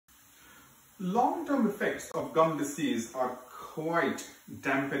Long-term effects of gum disease are quite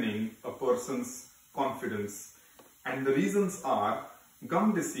dampening a person's confidence, and the reasons are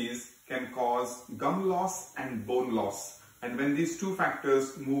gum disease can cause gum loss and bone loss, and when these two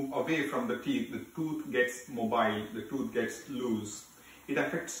factors move away from the teeth, the tooth gets mobile, the tooth gets loose. It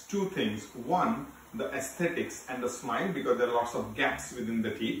affects two things. One, the aesthetics and the smile, because there are lots of gaps within the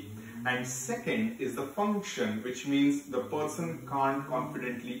teeth. And second is the function, which means the person can't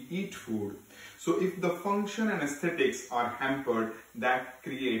confidently eat food. So if the function and aesthetics are hampered, that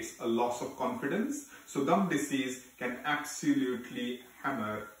creates a loss of confidence. So gum disease can absolutely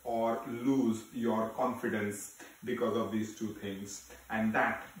hammer or lose your confidence because of these two things. And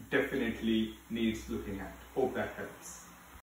that definitely needs looking at. Hope that helps.